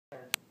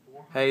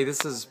Hey,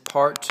 this is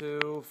part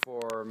 2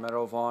 for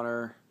Medal of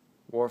Honor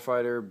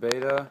Warfighter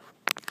Beta.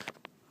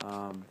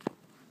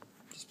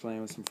 Just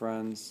playing with some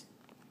friends,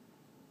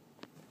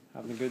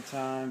 having a good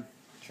time,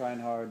 trying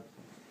hard,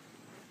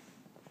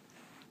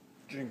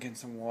 drinking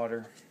some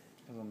water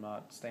because I'm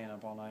not staying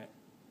up all night.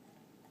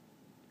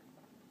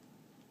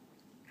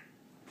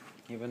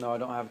 Even though I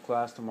don't have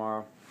class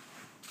tomorrow,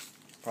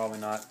 probably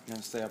not going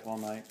to stay up all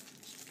night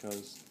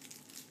because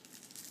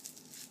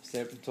I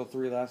stayed up until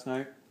 3 last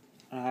night.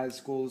 I had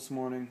school this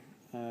morning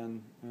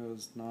and it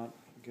was not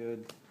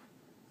good.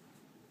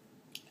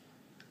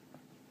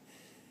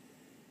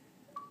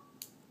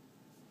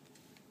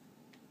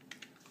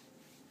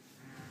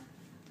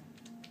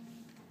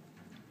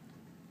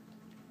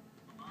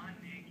 Come on,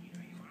 Nick, you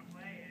know you want to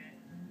play it.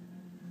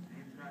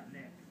 Name's not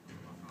Nick.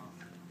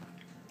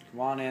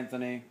 Come on,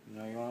 Anthony. You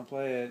know you want to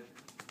play it.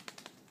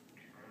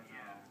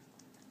 Yeah.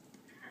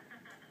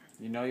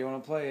 You know you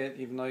want to play it,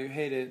 even though you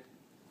hate it.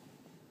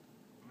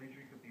 Let me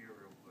drink a beer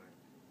real quick.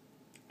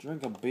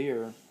 Drink a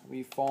beer? How about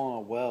you fall in a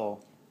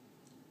well?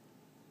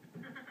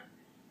 Why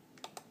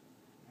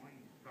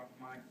you suck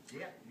my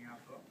dick,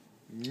 Nyako?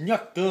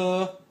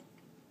 Nyaka!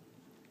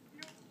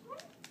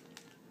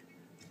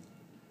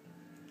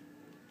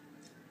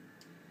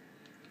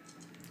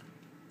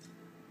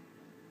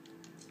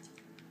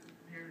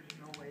 There's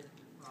no way this is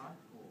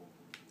possible.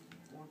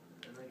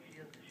 Like, she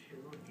has a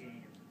shitload of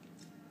games.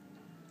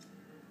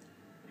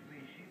 I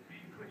mean, she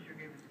quits your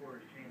game before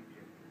it's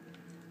championship.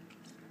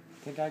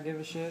 Think I give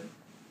a shit?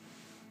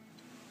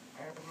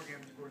 All of her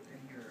game scores in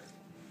here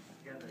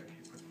together, she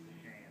puts it to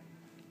shame.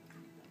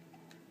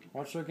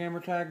 What's her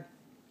gamer tag?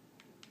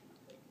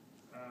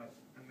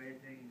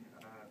 Amazing,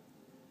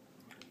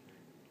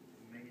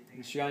 amazing.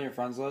 Is she on your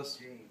friends list?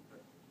 J94,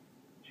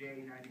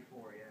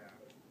 yeah.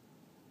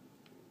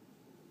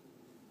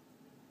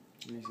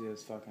 Let me see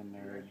this fucking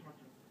nerd.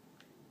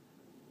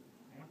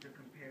 I want to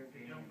compare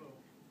games.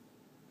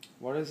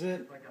 What is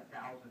it? It's like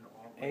 1,000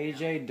 all.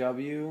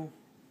 AJW?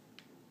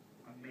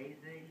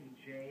 Amazing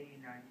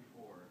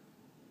J94.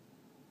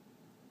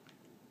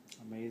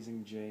 Amazing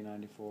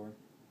J94.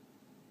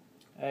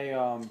 Hey,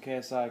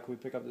 KSI, can we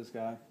pick up this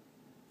guy?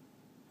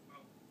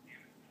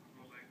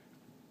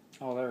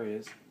 Oh, there he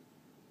is.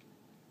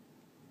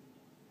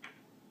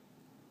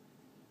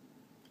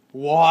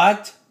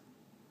 What?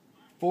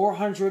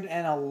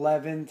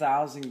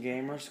 411,000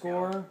 gamer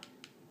score?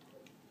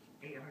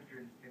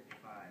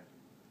 855.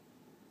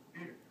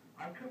 Dude,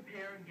 I'm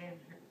comparing games.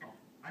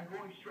 I'm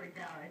going straight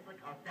down. It's like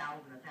 1,000.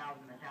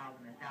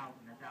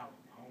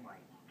 Oh my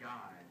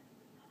god.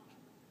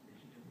 This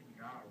is just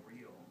not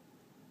real.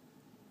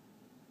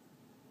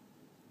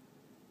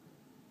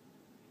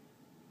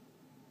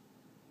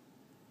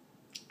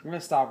 I'm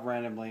gonna stop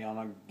randomly on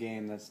a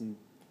game that's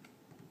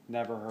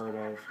never heard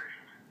of.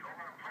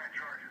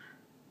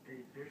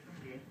 There's some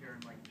games that are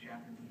in like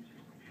Japanese or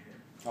some shit.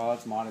 Oh,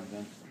 that's modded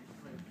then.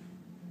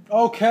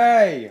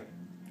 Okay!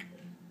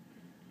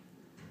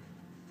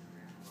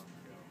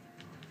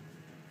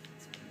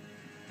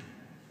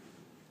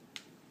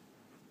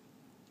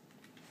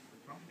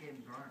 Some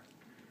games aren't.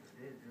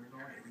 There's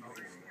only a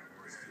couple.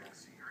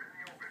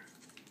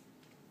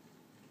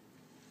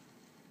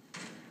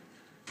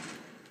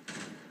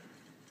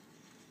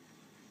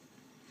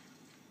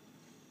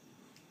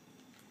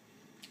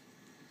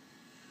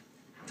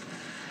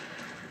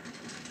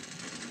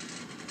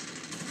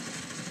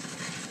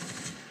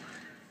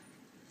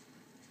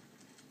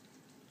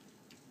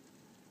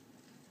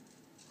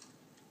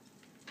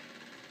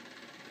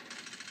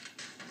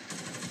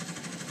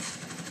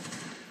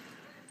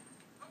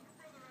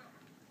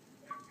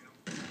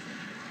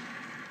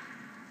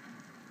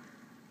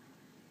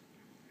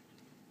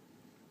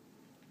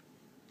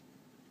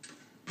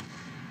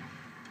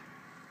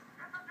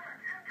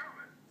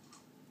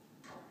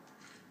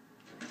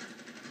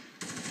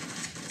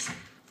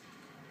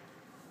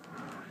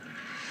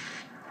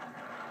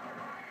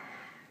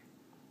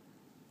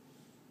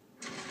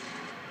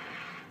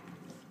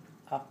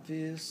 I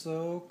feel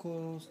so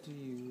close to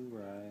you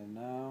right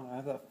now. I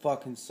have that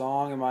fucking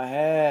song in my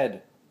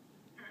head.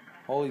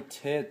 Holy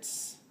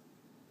tits.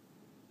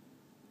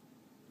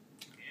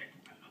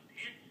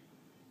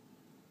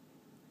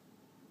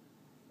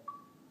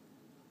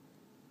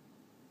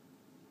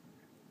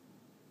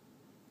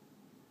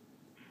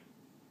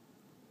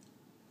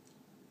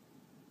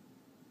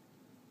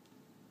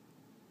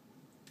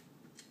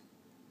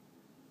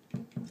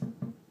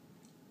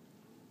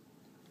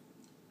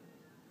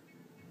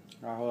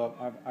 Alright, hold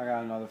up. I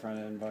got another friend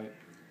to invite.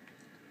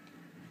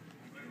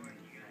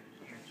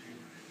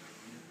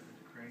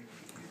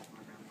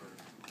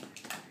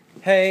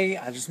 Hey,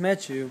 I just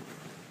met you.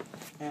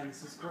 And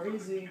this is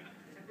crazy.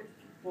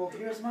 Well,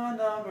 here's my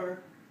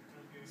number.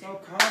 So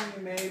call me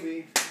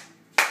maybe.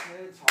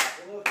 It's hard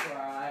to look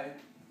right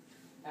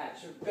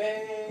at your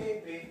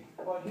baby.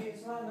 But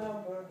here's my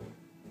number.